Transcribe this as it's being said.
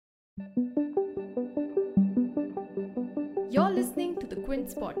You're listening to the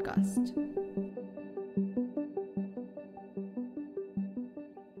Quince podcast.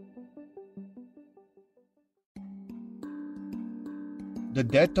 The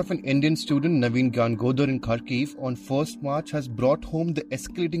death of an Indian student, Naveen Gangodar, in Kharkiv on 1st March has brought home the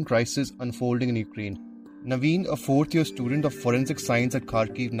escalating crisis unfolding in Ukraine. Naveen, a fourth-year student of forensic science at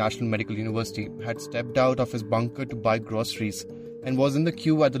Kharkiv National Medical University, had stepped out of his bunker to buy groceries and was in the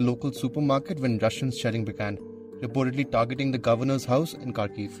queue at the local supermarket when Russian shelling began, reportedly targeting the governor's house in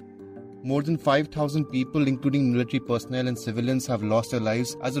Kharkiv. More than 5,000 people, including military personnel and civilians, have lost their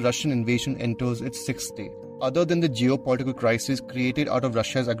lives as the Russian invasion enters its sixth day. Other than the geopolitical crisis created out of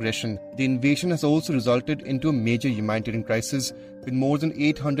Russia's aggression, the invasion has also resulted into a major humanitarian crisis, with more than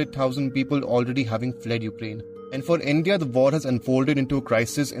 800,000 people already having fled Ukraine. And for India, the war has unfolded into a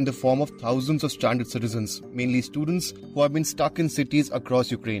crisis in the form of thousands of stranded citizens, mainly students, who have been stuck in cities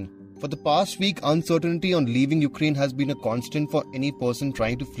across Ukraine. For the past week, uncertainty on leaving Ukraine has been a constant for any person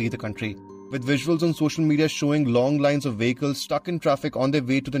trying to flee the country, with visuals on social media showing long lines of vehicles stuck in traffic on their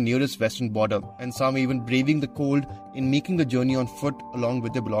way to the nearest western border, and some even braving the cold in making the journey on foot along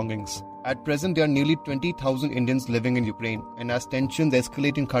with their belongings. At present, there are nearly 20,000 Indians living in Ukraine, and as tensions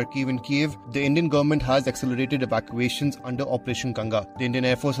escalate in Kharkiv and Kiev, the Indian government has accelerated evacuations under Operation Ganga. The Indian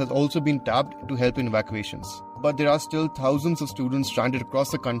Air Force has also been tapped to help in evacuations. But there are still thousands of students stranded across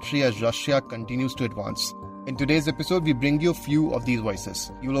the country as Russia continues to advance. In today's episode, we bring you a few of these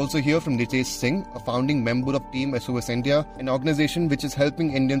voices. You will also hear from Nitesh Singh, a founding member of Team SOS India, an organization which is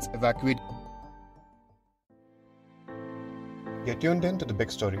helping Indians evacuate. You're tuned in to The Big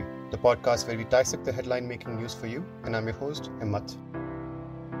Story, the podcast where we dissect the headline-making news for you, and I'm your host, Himmat.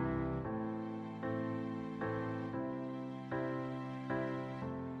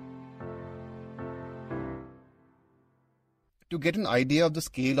 To get an idea of the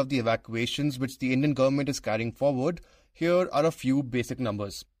scale of the evacuations which the Indian government is carrying forward, here are a few basic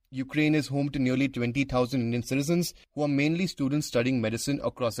numbers. Ukraine is home to nearly 20,000 Indian citizens who are mainly students studying medicine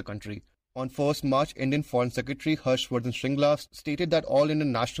across the country. On 1st March, Indian Foreign Secretary Harshvardhan Shringla stated that all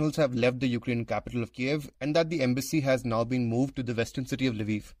Indian nationals have left the Ukrainian capital of Kiev and that the embassy has now been moved to the western city of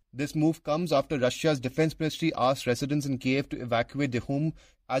Lviv. This move comes after Russia's defense ministry asked residents in Kiev to evacuate their home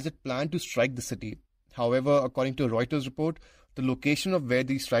as it planned to strike the city. However, according to a Reuters report, the location of where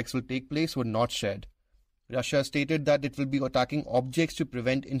these strikes will take place were not shared. Russia stated that it will be attacking objects to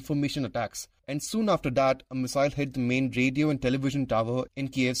prevent information attacks, and soon after that, a missile hit the main radio and television tower in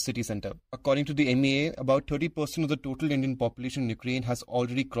Kiev's city center. According to the MEA, about 30% of the total Indian population in Ukraine has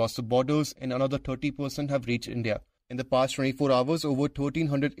already crossed the borders, and another 30% have reached India. In the past 24 hours, over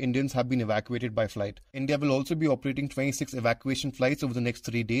 1,300 Indians have been evacuated by flight. India will also be operating 26 evacuation flights over the next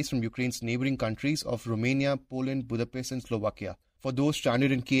 3 days from Ukraine's neighboring countries of Romania, Poland, Budapest and Slovakia. For those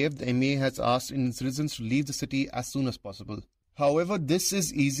stranded in Kiev, the MEA has asked Indian citizens to leave the city as soon as possible. However, this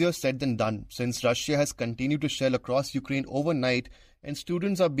is easier said than done, since Russia has continued to shell across Ukraine overnight and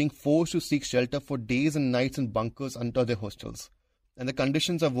students are being forced to seek shelter for days and nights in bunkers under their hostels. And the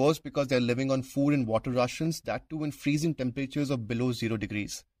conditions are worse because they are living on food and water rations, that too in freezing temperatures of below 0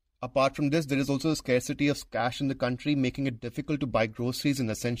 degrees. Apart from this, there is also a scarcity of cash in the country, making it difficult to buy groceries and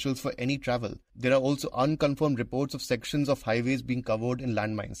essentials for any travel. There are also unconfirmed reports of sections of highways being covered in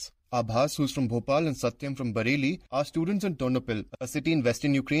landmines. Abhas, who's from Bhopal, and Satyam from Bareilly, are students in Ternopil, a city in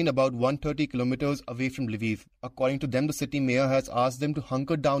western Ukraine about 130 kilometers away from Lviv. According to them, the city mayor has asked them to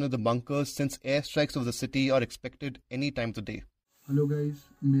hunker down in the bunkers since airstrikes of the city are expected any time of the day. Hello guys,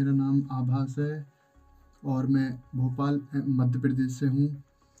 मेरा नाम आभास है और मैं भोपाल मध्य प्रदेश से हूँ।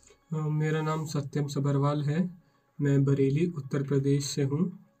 मेरा नाम सत्यम सबरवाल है, मैं बरेली उत्तर प्रदेश से हूँ।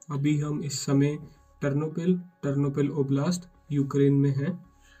 अभी हम इस समय टर्नोपिल ओब्लास्ट यूक्रेन में हैं।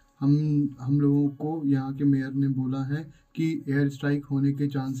 हम लोगों को यहाँ के मेयर ने बोला है कि एयर स्ट्राइक होने के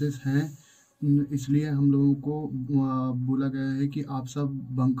चांसेस हैं, इसलिए हम लोगों को बोला गया है कि आप सब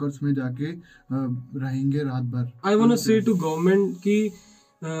बंकर्स में जाके रहेंगे रात भर। आई वांट टू से टू गवर्नमेंट कि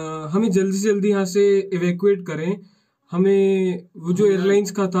हमें जल्दी से जल्दी यहाँ से इवैक्यूएट करें। हमें वो जो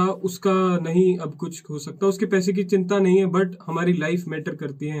एयरलाइंस का था उसका नहीं अब कुछ हो सकता, उसके पैसे की चिंता नहीं है, बट हमारी लाइफ मैटर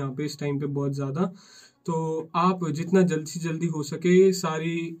करती है यहाँ पे इस टाइम पे बहुत ज़्यादा। तो आप जितना जल्द से जल्दी हो सके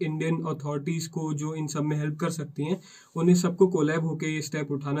सारी इंडियन अथॉरिटीज़ को जो इन सब में हेल्प कर सकती हैं उन्हें सबको कोलैब होके ये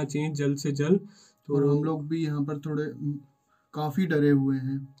स्टेप उठाना चाहिए जल्द से जल्द। तो और हम लोग भी यहाँ पर थोड़े काफ़ी डरे हुए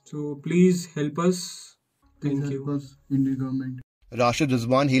हैं, so please help us. Thank you. Indian government. Rashid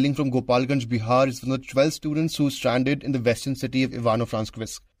Rizwan, hailing from Gopalganj, Bihar, is one of the 12 students who stranded in the western city of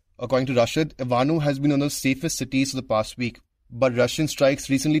Ivano-Frankivsk. According to Rashid, Ivano has been one of the safest cities for the past week, but Russian strikes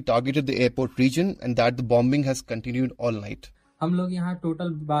recently targeted the airport region and that the bombing has continued all night. हम लोग यहाँ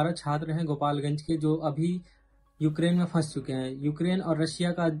total 12 छात्र हैं गोपालगंज के, जो अभी Ukraine में फंस चुके हैं। यूक्रेन और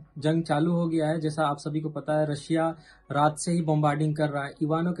रशिया का जंग चालू हो गया है। जैसा आप सभी को पता है, रशिया रात से ही बम्बार्डिंग कर रहा है,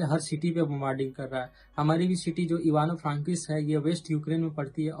 इवानो के हर सिटी पे बम्बार्डिंग कर रहा है। हमारी भी सिटी जो इवानो फ्रांकिस है, ये वेस्ट यूक्रेन में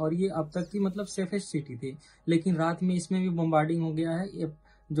पड़ती है और ये अब तक की मतलब सेफेस्ट सिटी थी, लेकिन रात में इसमें भी बम्बार्डिंग हो गया है। ये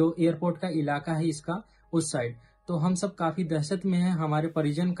जो एयरपोर्ट का इलाका है इसका उस साइड, तो हम सब काफी दहशत में हैं, हमारे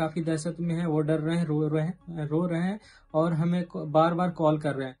परिजन काफी दहशत में हैं, वो डर रहे हैं, रो रहे हैं और हमें बार बार कॉल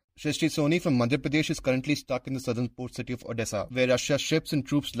कर रहे हैं। Shrishti Soni from Madhya Pradesh is currently stuck in the southern port city of Odessa, where Russia's ships and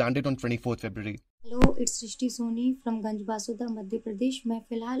troops landed on 24th February. Hello, it's Srishti Soni from Ganj Basoda Madhya Pradesh. मैं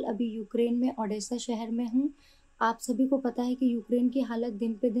फ़िलहाल अभी यूक्रेन में ओडेसा शहर में हूँ। आप सभी को पता है कि यूक्रेन की हालत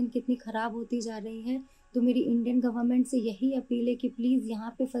दिन पे दिन कितनी ख़राब होती जा रही है। तो मेरी इंडियन गवर्नमेंट से यही अपील है कि प्लीज़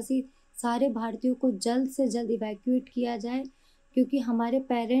यहाँ पे फंसी सारे भारतीयों को जल्द से जल्द इवैक्यूएट किया जाए, क्योंकि हमारे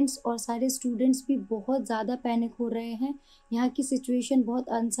पेरेंट्स और सारे स्टूडेंट्स भी बहुत ज़्यादा पैनिक हो रहे हैं। यहाँ की सिचुएशन बहुत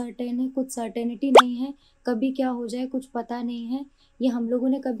अनसर्टेन है, कुछ सर्टेनिटी नहीं है, कभी क्या हो जाए कुछ पता नहीं है। ये हम लोगों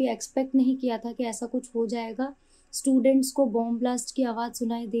ने कभी एक्सपेक्ट नहीं किया था कि ऐसा कुछ हो जाएगा। स्टूडेंट्स को बॉम्ब ब्लास्ट की आवाज़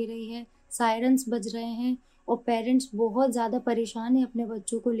सुनाई दे रही है, सायरन्स बज रहे हैं और पेरेंट्स बहुत ज़्यादा परेशान हैं अपने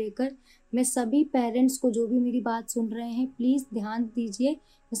बच्चों को लेकर। मैं सभी पेरेंट्स को, जो भी मेरी बात सुन रहे हैं, प्लीज़ ध्यान दीजिए।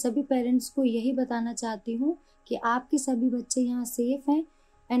 मैं सभी पेरेंट्स को यही बताना चाहती हूँ कि आपके सभी बच्चे यहाँ सेफ हैं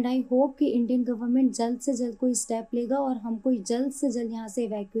एंड आई होप कि इंडियन गवर्नमेंट जल्द से जल्द कोई स्टेप लेगा और हमको जल्द से जल्द यहाँ से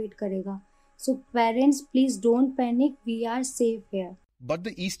इवैक्यूएट करेगा। So parents, please don't panic. We are safe here. But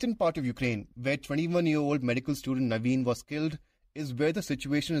the eastern part of Ukraine, where 21-year-old medical student Naveen was killed, is where the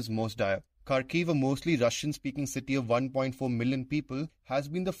situation is most dire. Kharkiv, a mostly Russian-speaking city of 1.4 million people, has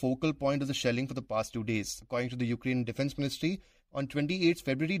been the focal point of the shelling for the past 2 days. According to the Ukrainian Defense Ministry, on 28th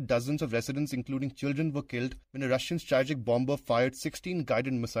February, dozens of residents, including children, were killed when a Russian strategic bomber fired 16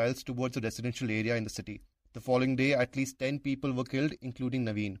 guided missiles towards a residential area in the city. The following day, at least 10 people were killed, including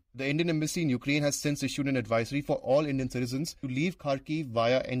Naveen. The Indian Embassy in Ukraine has since issued an advisory for all Indian citizens to leave Kharkiv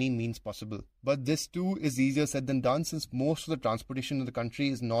via any means possible. But this too is easier said than done, since most of the transportation in the country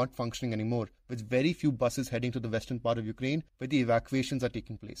is not functioning anymore, with very few buses heading to the western part of Ukraine where the evacuations are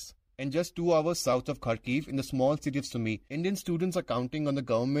taking place. And just 2 hours south of Kharkiv, in the small city of Sumy, Indian students are counting on the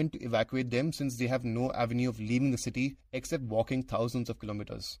government to evacuate them, since they have no avenue of leaving the city except walking thousands of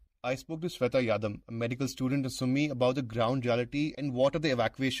kilometers. I spoke to Sweta Yadam, a medical student in Sumy, about the ground reality and what are the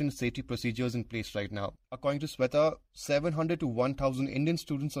evacuation safety procedures in place right now. According to Sweta, 700 to 1,000 Indian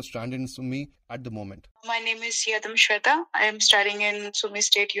students are stranded in Sumy at the moment. My name is Yadam Sweta. I am studying in Sumy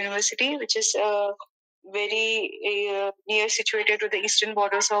State University, which is very near situated to the eastern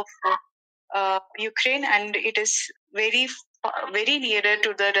borders of Ukraine, and it is very nearer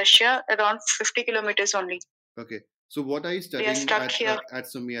to the Russia, around 50 kilometers only. Okay. So what are you studying at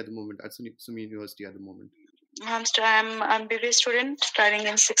Sumy at the moment, at Sumy University at the moment? I'm BBA student studying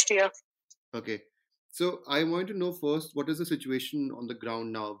in 6th year. Okay. So I want to know first, what is the situation on the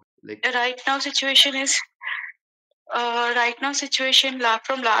ground now? Like right now situation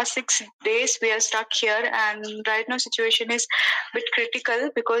from last 6 days we are stuck here, and right now situation is a bit critical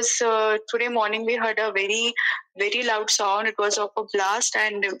because today morning we heard a very, very loud sound. It was of a blast,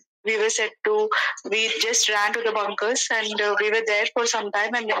 and we just ran to the bunkers, and we were there for some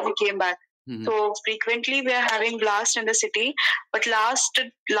time, and then we came back. Mm-hmm. So frequently we are having blast in the city, but last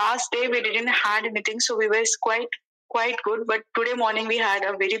day we didn't had anything, so we were quite good. But today morning we had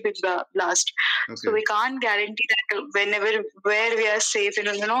a very big blast. Okay. So we can't guarantee that where we are safe,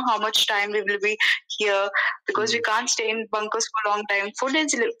 how much time we will be here, because we can't stay in bunkers for a long time.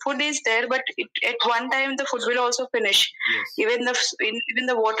 Food is there, but at one time the food will also finish. Yes. Even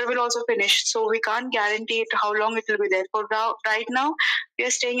the water will also finish. So we can't guarantee how long it will be there. For now, right now, we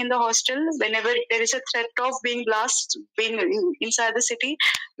are staying in the hostel. Whenever there is a threat of being inside the city,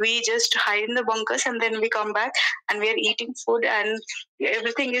 we just hide in the bunkers, and then we come back and we are eating food, and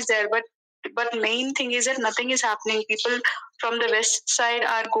everything is there. But main thing is that nothing is happening. People from the west side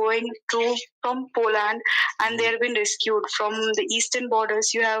are going from Poland, and they have been rescued. From the eastern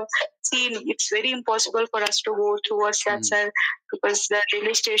borders, you have seen it's very impossible for us to go towards that side, because the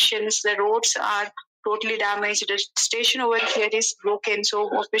railway stations, the roads are totally damaged. The station over here is broken, so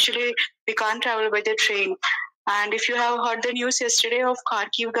officially we can't travel by the train. And if you have heard the news yesterday of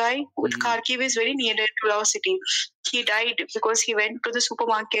Kharkiv guy, Kharkiv is very near to our city. He died because he went to the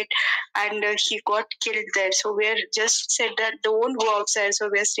supermarket and he got killed there. So we are just said that don't go outside. So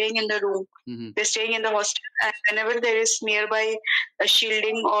we are staying in the room. Mm-hmm. We are staying in the hostel. And whenever there is nearby a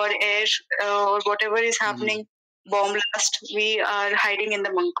shielding or air or whatever is happening, bomb blast, we are hiding in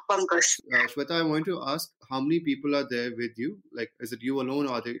the bunkers. Shweta, I want to ask, how many people are there with you? Like, is it you alone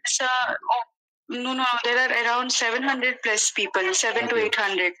or are they? No. There are around 700 plus people, 7 to Okay.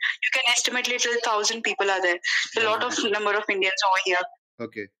 800. You can estimate little 1,000 people are there. A lot of number of Indians over here.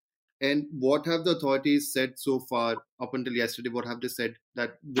 Okay. And what have the authorities said so far up until yesterday? What have they said?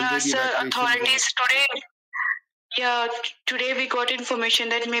 That will there be Sir, evacuations or- authorities today. Yeah, today we got information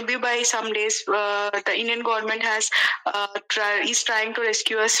that maybe by some days the Indian government is trying to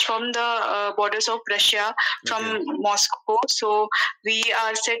rescue us from the borders of Russia, from Okay. Moscow. So we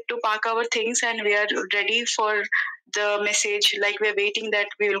are set to pack our things and we are ready for the message. Like we're waiting that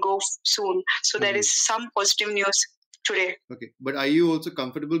we will go soon. So there is some positive news today. Okay. But are you also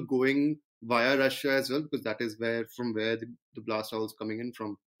comfortable going via Russia as well? Because that is from where the blast house coming in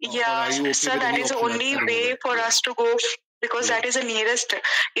from. Or Yeah, are you okay sir, with that any is the option only at the way moment? for Yeah. us to go because Yeah. that is the nearest.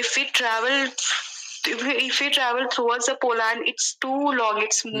 If we travel, if we travel towards the Poland, it's too long.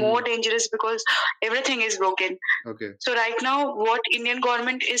 It's more dangerous because everything is broken. Okay. So right now, what Indian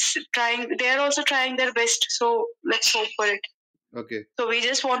government is trying, they are also trying their best. So let's hope for it. Okay. So we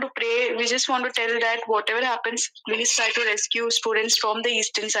just want to pray. We just want to tell that whatever happens, please try to rescue students from the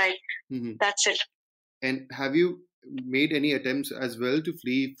eastern side. That's it. And have you made any attempts as well to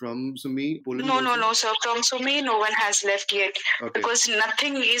flee from Sumy, Poland? No, sir. From Sumy, no one has left yet. Okay. Because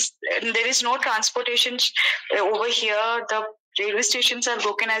there is no transportation over here. The railway stations are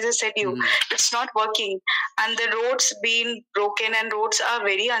broken, as I said you. It's not working. And the roads being broken and roads are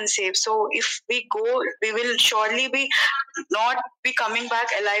very unsafe. So if we go, we will surely not be coming back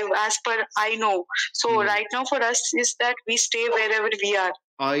alive, as per I know. So right now for us is that we stay wherever we are.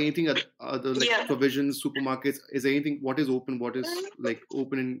 Are anything other like provisions, supermarkets? Is anything what is open? What is like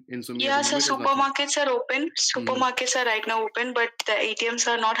open in Sumy? Yeah, so supermarkets are open. Supermarkets are right now open, but the ATMs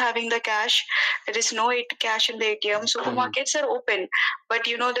are not having the cash. There is no cash in the ATM. Supermarkets are open, but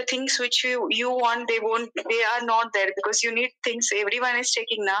the things which you want, they are not there because you need things. Everyone is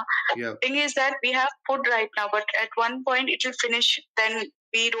taking now. Yeah. Thing is that we have food right now, but at one point it will finish. Then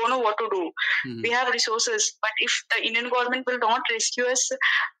we don't know what to do. We have resources, but if the Indian government will not rescue us,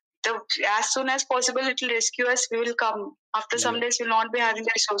 as soon as possible it will rescue us. We will come. After some days, we'll not be having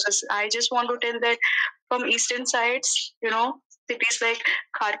the resources. I just want to tell that from eastern sides, cities like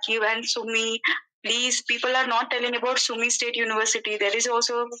Kharkiv and Sumy, please, people are not telling about Sumy State University. There is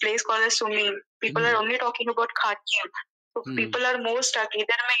also a place called as Sumy. People are only talking about Kharkiv. So people are more stuck.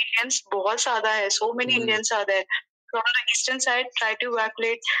 Idhar mein Indians बहुत ज़्यादा है. So many Indians are there. From the eastern side, try to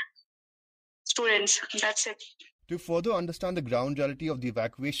evacuate students. That's it. To further understand the ground reality of the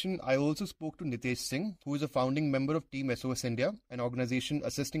evacuation, I also spoke to Nitesh Singh, who is a founding member of Team SOS India, an organization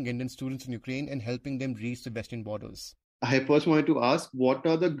assisting Indian students in Ukraine and helping them reach the western borders. I first wanted to ask, what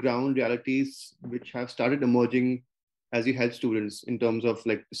are the ground realities which have started emerging as you help students in terms of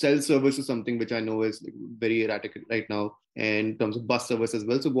like cell service is something which I know is like very erratic right now, and in terms of bus service as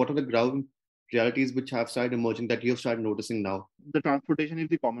well. So what are the ground realities which have started emerging that you have started noticing now? The transportation is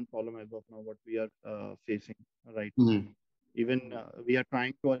the common problem as of now, what we are facing, right? Even we are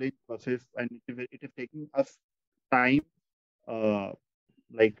trying to arrange buses, and it is taking us time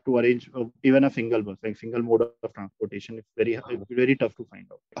like to arrange even a single bus, like single mode of transportation. It's very tough to find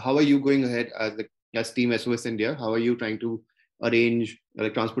out. How are you going ahead as Team SOS India? How are you trying to arrange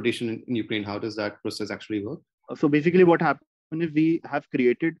transportation in Ukraine? How does that process actually work? So basically what happened is we have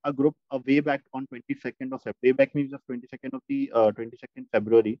created a group way back on 22nd of February. Way back means the 22nd of the 22nd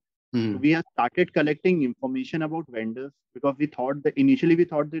February. So we have started collecting information about vendors because initially we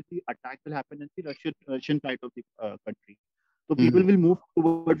thought that the attack will happen in the Russian side of the country. So people will move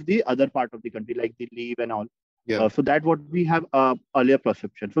towards the other part of the country, like the Lviv and all. Yeah. So that's what we have earlier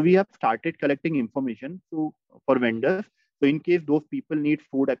perception. So we have started collecting information for vendors. So in case those people need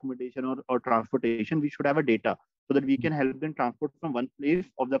food, accommodation or transportation, we should have a data so that we can help them transport from one place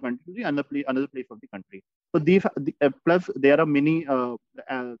of the country to the another place of the country. So plus there are many,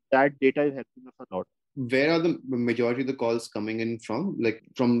 that data is helping us a lot. Where are the majority of the calls coming in from? Like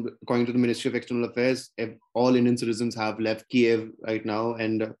according to the Ministry of External Affairs, all Indian citizens have left Kiev right now,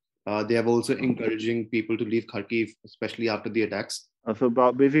 and they have also encouraging people to leave Kharkiv, especially after the attacks. So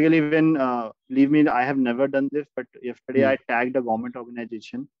basically, when believe me, I have never done this, but yesterday I tagged a government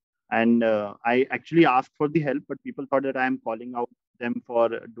organization, and I actually asked for the help, but people thought that I am calling out them for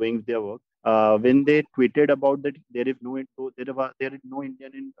doing their work. When they tweeted about that, there is no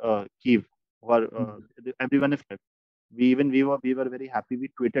Indian in Kiev, or everyone is left. We were very happy. We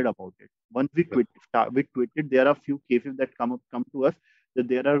tweeted about it. Once we tweeted, there are few cases that come to us that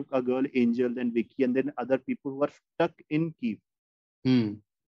there are a girl Angel, then Vicky, and then other people who are stuck in Kiev.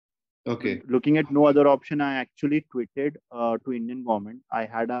 Okay. Looking at no other option, I actually tweeted to Indian government. I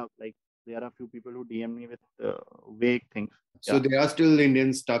had there are few people who DM me with vague things. So there are still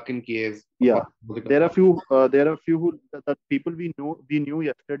Indians stuck in Kiev. Yeah, there are few who the people we knew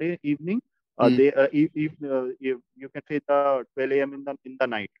yesterday evening. They if you can say the 12 a.m. in the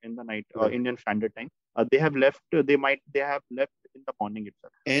night Indian Standard Time. They have left. They have left in the morning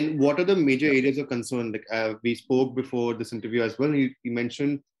itself. And what are the major areas of concern? Like we spoke before this interview as well. You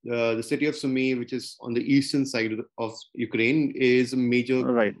mentioned the city of Sumy, which is on the eastern side of Ukraine, is a major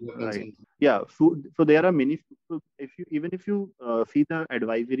concern. Right. Yeah. So there are many. So if you see the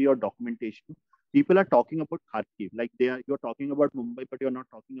advisory or documentation, people are talking about Kharkiv. Like you're talking about Mumbai, but you're not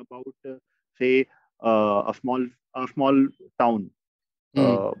talking about say a small town.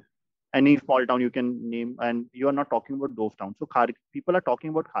 Any small town you can name, and you are not talking about those towns. So people are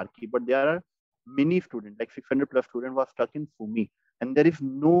talking about Kharkiv, but there are many students, like 600 plus students, who are stuck in Sumy, and there is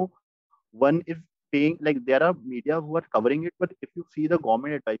no one is paying. Like there are media who are covering it, but if you see the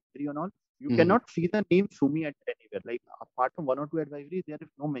government advisory and all, you cannot see the name Sumy at anywhere. Like apart from one or two advisories, there is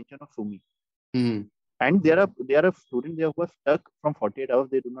no mention of Sumy. And there are students there who are stuck from 48 hours.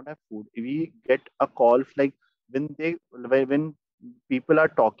 They do not have food. We get a calls like when people are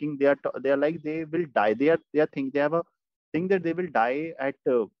talking, they are like they will die. They have a thing that they will die at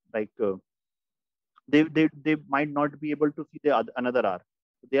they might not be able to see another hour.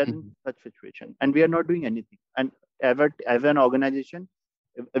 They are in such situation, and we are not doing anything. And as an organization,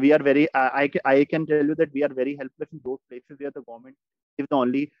 we are very. I can tell you that we are very helpless in those places where the government is the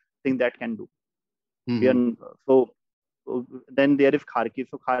only thing that can do. So then there is Kharkiv.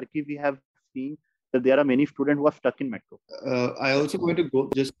 So Kharkiv, we have seen that there are many students who are stuck in metro. I also want to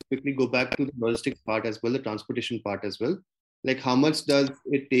quickly go back to the logistics part as well, the transportation part as well. Like how much does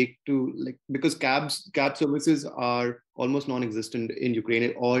it take to because cab services are almost non-existent in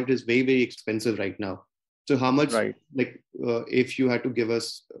Ukraine, or it is very, very expensive right now. So how much if you had to give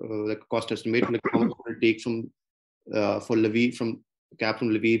us a cost estimate, like how much would it take from Lviv, from cab from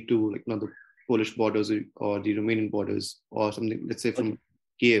Lviv to the Polish borders or the Romanian borders or something, let's say from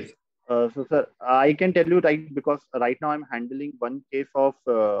Kiev? So sir, I can tell you because right now I'm handling one case of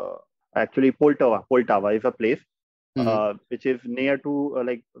actually Poltava. Poltava is a place which is near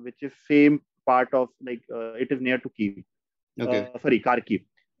to which is same part of it is near to Kiev. Kharkiv.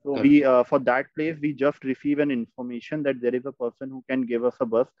 So we for that place we just receive an information that there is a person who can give us a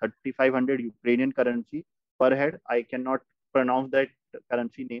bus 3,500 Ukrainian currency per head. I cannot pronounce that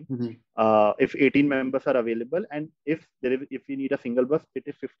currency name. If 18 members are available, and if we need a single bus, it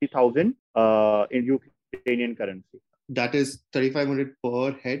is 50,000 in Ukrainian currency. That is 3,500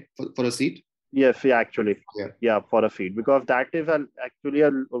 per head for a seat. Yes, actually, for a seat, because that is actually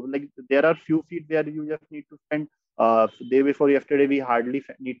there are few seats where you just need to spend. Day before yesterday, we hardly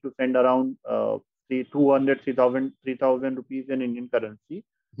need to spend around 3,000 rupees in Indian currency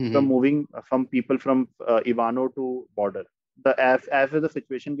from moving some people from Ivano to border. As the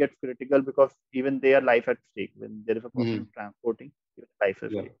situation gets critical, because even their life at stake when there is a person transporting, life at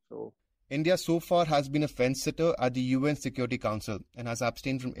stake. So India so far has been a fence-sitter at the UN Security Council and has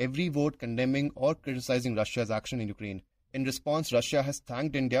abstained from every vote condemning or criticizing Russia's action in Ukraine. In response, Russia has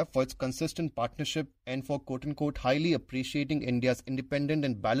thanked India for its consistent partnership and for quote-unquote highly appreciating India's independent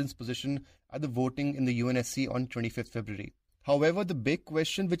and balanced position at the voting in the UNSC on 25th February. However, the big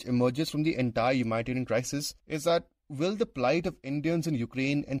question which emerges from the entire humanitarian crisis is that will the plight of Indians in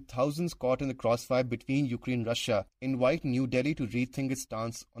Ukraine and thousands caught in the crossfire between Ukraine and Russia invite New Delhi to rethink its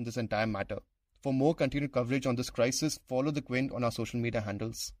stance on this entire matter? For more continued coverage on this crisis, follow The Quint on our social media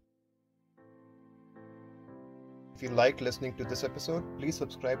handles. If you like listening to this episode, please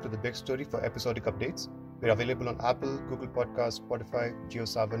subscribe to The Big Story for episodic updates. We're available on Apple, Google Podcasts, Spotify,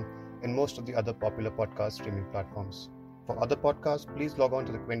 JioSaavn, and most of the other popular podcast streaming platforms. For other podcasts, please log on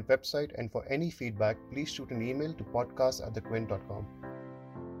to the Quint website, and for any feedback, please shoot an email to podcast@thequint.com.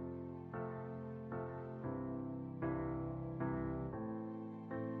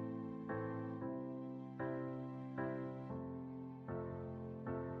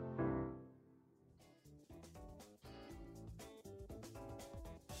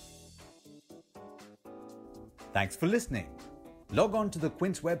 Thanks for listening. Log on to the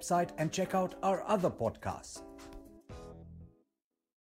Quint's website and check out our other podcasts.